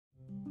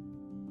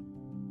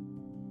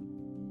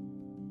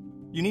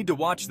You need to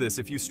watch this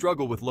if you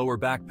struggle with lower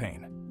back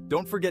pain.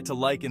 Don't forget to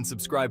like and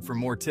subscribe for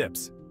more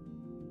tips.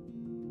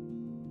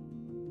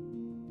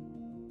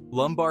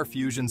 Lumbar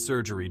fusion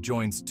surgery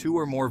joins two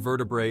or more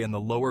vertebrae in the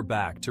lower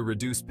back to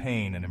reduce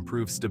pain and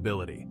improve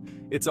stability.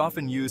 It's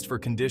often used for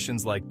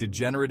conditions like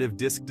degenerative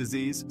disc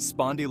disease,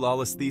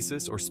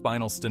 spondylolisthesis, or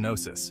spinal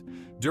stenosis.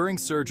 During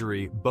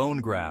surgery,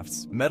 bone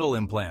grafts, metal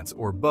implants,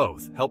 or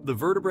both help the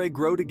vertebrae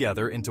grow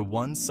together into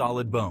one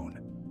solid bone.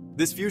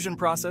 This fusion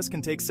process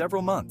can take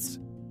several months.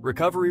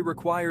 Recovery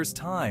requires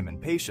time and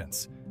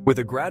patience, with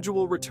a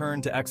gradual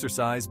return to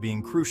exercise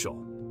being crucial.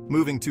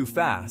 Moving too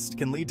fast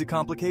can lead to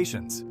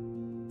complications.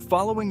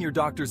 Following your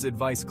doctor's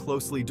advice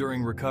closely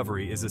during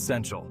recovery is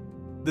essential.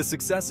 The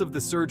success of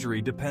the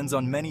surgery depends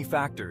on many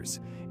factors,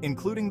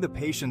 including the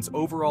patient's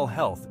overall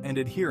health and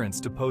adherence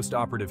to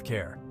post-operative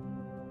care.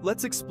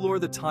 Let's explore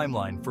the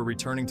timeline for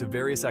returning to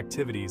various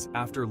activities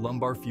after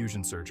lumbar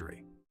fusion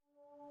surgery.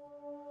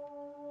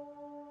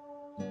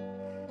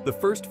 The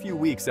first few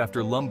weeks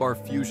after lumbar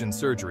fusion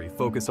surgery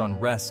focus on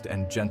rest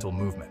and gentle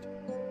movement.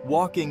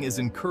 Walking is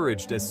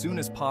encouraged as soon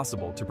as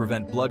possible to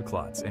prevent blood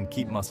clots and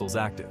keep muscles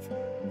active.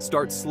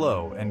 Start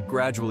slow and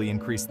gradually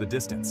increase the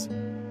distance.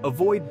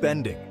 Avoid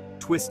bending,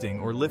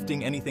 twisting, or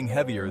lifting anything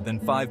heavier than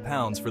 5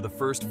 pounds for the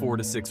first 4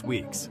 to 6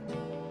 weeks.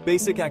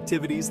 Basic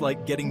activities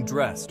like getting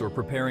dressed or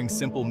preparing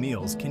simple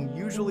meals can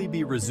usually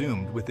be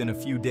resumed within a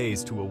few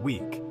days to a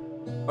week.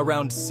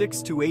 Around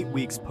 6 to 8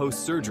 weeks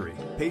post-surgery,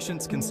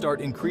 patients can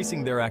start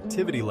increasing their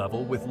activity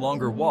level with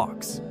longer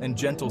walks and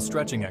gentle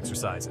stretching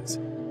exercises.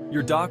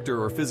 Your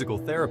doctor or physical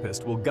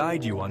therapist will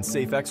guide you on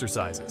safe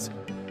exercises.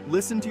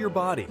 Listen to your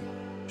body.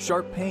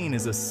 Sharp pain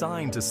is a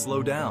sign to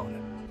slow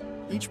down.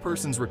 Each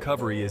person's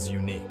recovery is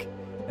unique,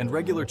 and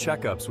regular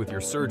checkups with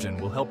your surgeon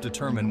will help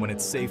determine when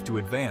it's safe to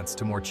advance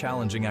to more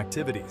challenging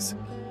activities.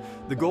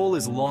 The goal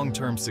is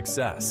long-term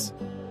success,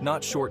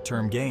 not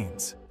short-term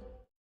gains.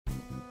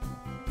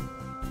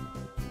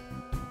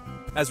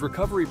 As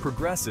recovery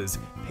progresses,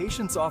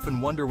 patients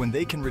often wonder when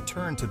they can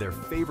return to their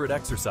favorite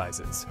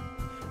exercises.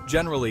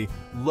 Generally,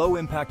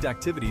 low-impact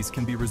activities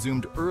can be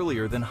resumed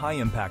earlier than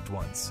high-impact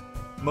ones.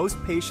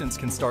 Most patients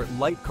can start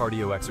light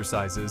cardio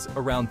exercises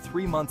around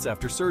 3 months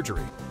after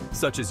surgery,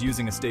 such as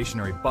using a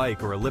stationary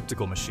bike or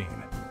elliptical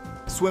machine.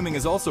 Swimming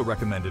is also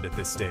recommended at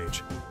this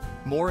stage.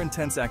 More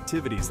intense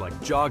activities like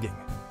jogging,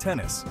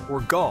 tennis,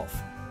 or golf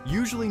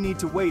usually need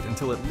to wait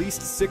until at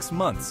least 6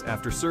 months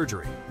after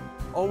surgery.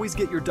 Always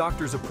get your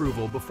doctor's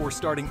approval before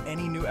starting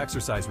any new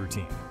exercise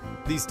routine.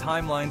 These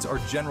timelines are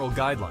general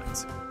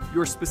guidelines.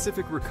 Your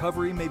specific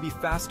recovery may be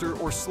faster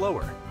or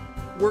slower.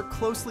 Work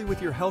closely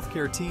with your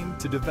healthcare team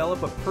to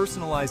develop a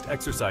personalized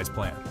exercise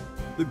plan.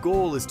 The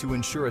goal is to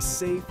ensure a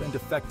safe and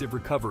effective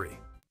recovery.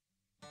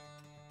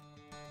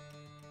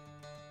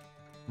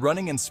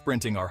 Running and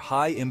sprinting are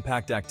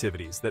high-impact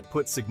activities that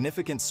put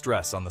significant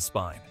stress on the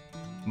spine.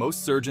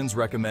 Most surgeons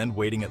recommend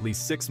waiting at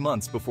least 6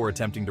 months before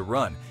attempting to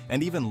run,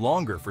 and even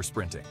longer for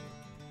sprinting.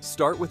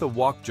 Start with a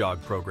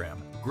walk-jog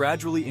program,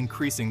 gradually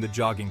increasing the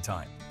jogging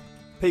time.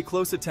 Pay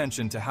close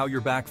attention to how your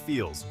back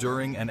feels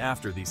during and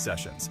after these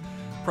sessions.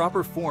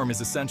 Proper form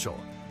is essential.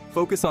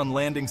 Focus on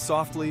landing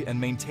softly and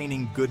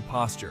maintaining good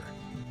posture.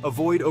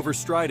 Avoid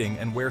overstriding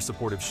and wear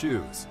supportive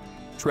shoes.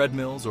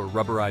 Treadmills or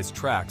rubberized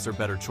tracks are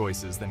better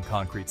choices than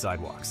concrete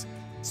sidewalks.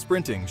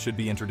 Sprinting should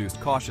be introduced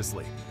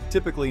cautiously,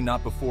 typically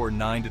not before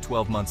 9 to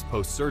 12 months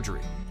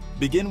post-surgery.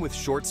 Begin with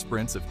short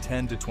sprints of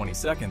 10 to 20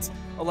 seconds,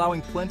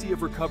 allowing plenty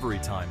of recovery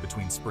time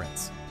between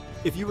sprints.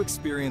 If you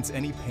experience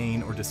any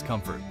pain or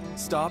discomfort,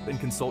 stop and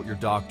consult your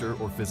doctor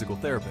or physical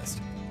therapist.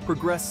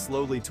 Progress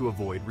slowly to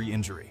avoid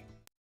re-injury.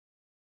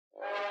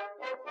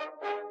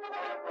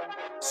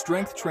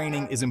 Strength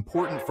training is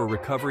important for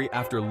recovery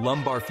after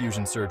lumbar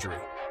fusion surgery.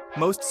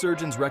 Most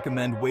surgeons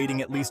recommend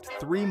waiting at least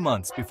 3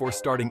 months before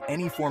starting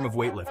any form of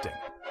weightlifting.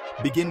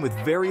 Begin with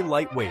very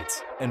light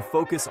weights and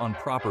focus on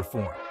proper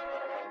form.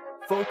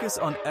 Focus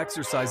on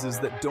exercises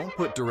that don't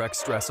put direct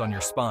stress on your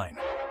spine,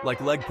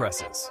 like leg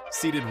presses,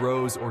 seated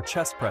rows, or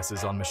chest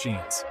presses on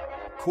machines.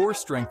 Core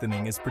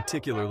strengthening is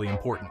particularly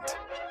important.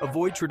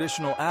 Avoid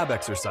traditional ab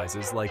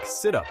exercises like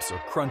sit-ups or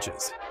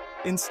crunches.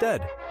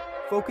 Instead,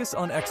 focus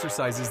on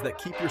exercises that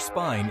keep your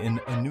spine in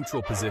a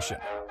neutral position,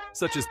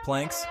 such as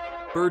planks,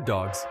 bird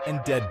dogs,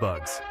 and dead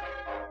bugs.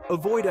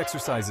 Avoid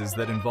exercises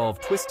that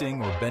involve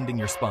twisting or bending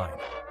your spine,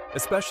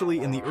 especially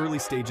in the early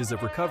stages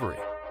of recovery.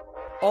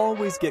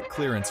 Always get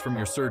clearance from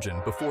your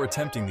surgeon before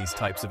attempting these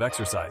types of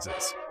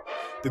exercises.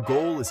 The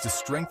goal is to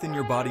strengthen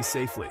your body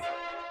safely,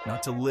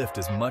 not to lift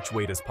as much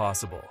weight as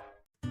possible.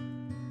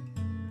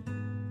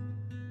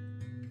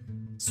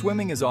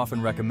 Swimming is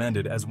often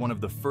recommended as one of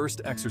the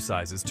first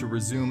exercises to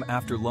resume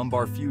after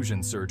lumbar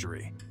fusion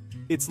surgery.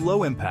 It's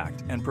low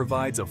impact and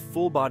provides a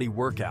full-body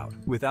workout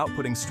without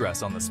putting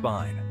stress on the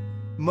spine.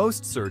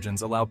 Most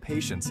surgeons allow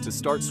patients to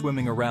start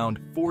swimming around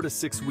 4 to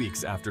 6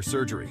 weeks after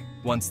surgery,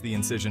 once the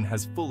incision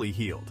has fully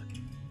healed.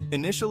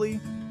 Initially,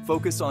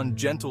 focus on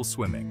gentle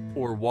swimming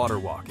or water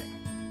walking.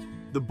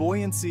 The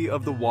buoyancy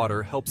of the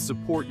water helps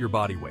support your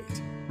body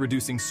weight,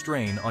 reducing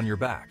strain on your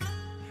back.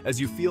 As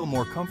you feel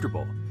more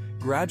comfortable,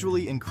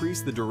 Gradually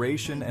increase the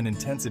duration and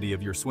intensity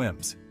of your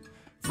swims.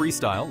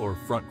 Freestyle, or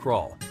front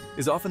crawl,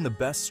 is often the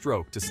best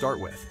stroke to start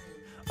with.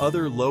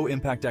 Other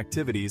low-impact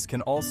activities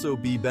can also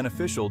be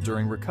beneficial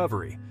during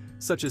recovery,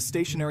 such as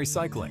stationary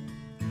cycling.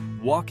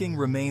 Walking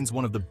remains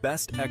one of the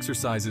best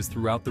exercises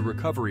throughout the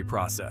recovery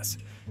process.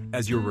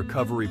 As your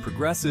recovery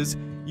progresses,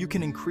 you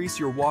can increase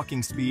your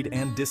walking speed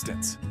and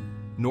distance.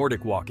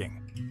 Nordic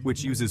walking,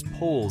 which uses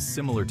poles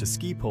similar to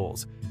ski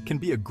poles, can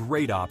be a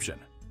great option.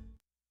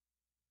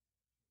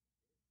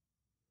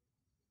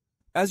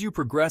 As you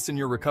progress in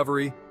your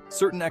recovery,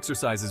 certain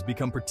exercises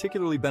become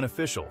particularly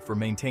beneficial for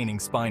maintaining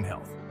spine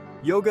health.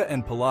 Yoga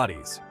and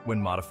Pilates, when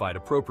modified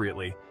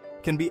appropriately,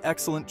 can be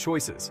excellent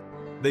choices.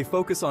 They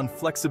focus on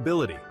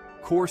flexibility,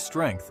 core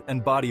strength,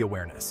 and body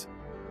awareness.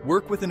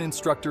 Work with an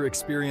instructor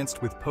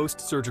experienced with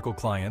post-surgical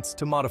clients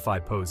to modify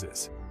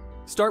poses.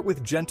 Start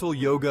with gentle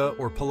yoga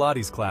or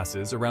Pilates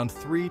classes around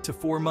 3 to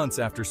 4 months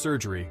after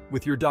surgery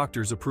with your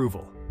doctor's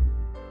approval.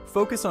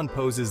 Focus on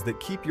poses that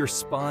keep your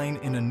spine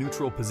in a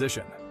neutral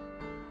position.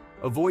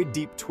 Avoid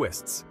deep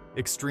twists,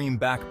 extreme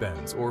back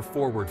bends, or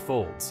forward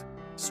folds.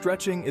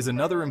 Stretching is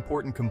another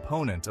important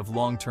component of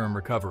long-term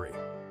recovery.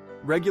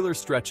 Regular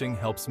stretching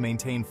helps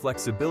maintain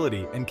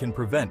flexibility and can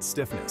prevent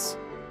stiffness.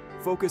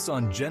 Focus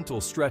on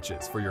gentle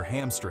stretches for your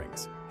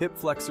hamstrings, hip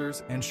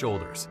flexors, and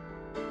shoulders.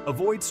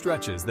 Avoid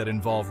stretches that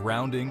involve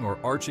rounding or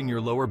arching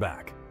your lower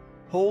back.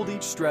 Hold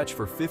each stretch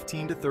for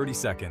 15 to 30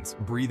 seconds,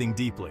 breathing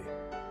deeply.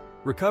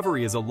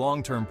 Recovery is a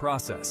long-term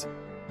process.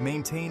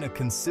 Maintain a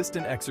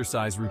consistent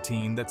exercise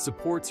routine that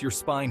supports your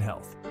spine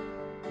health.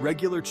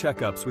 Regular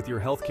checkups with your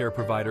healthcare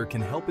provider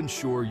can help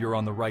ensure you're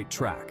on the right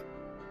track.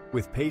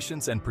 With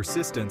patience and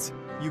persistence,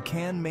 you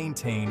can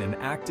maintain an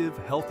active,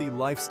 healthy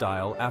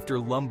lifestyle after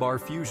lumbar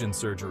fusion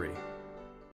surgery.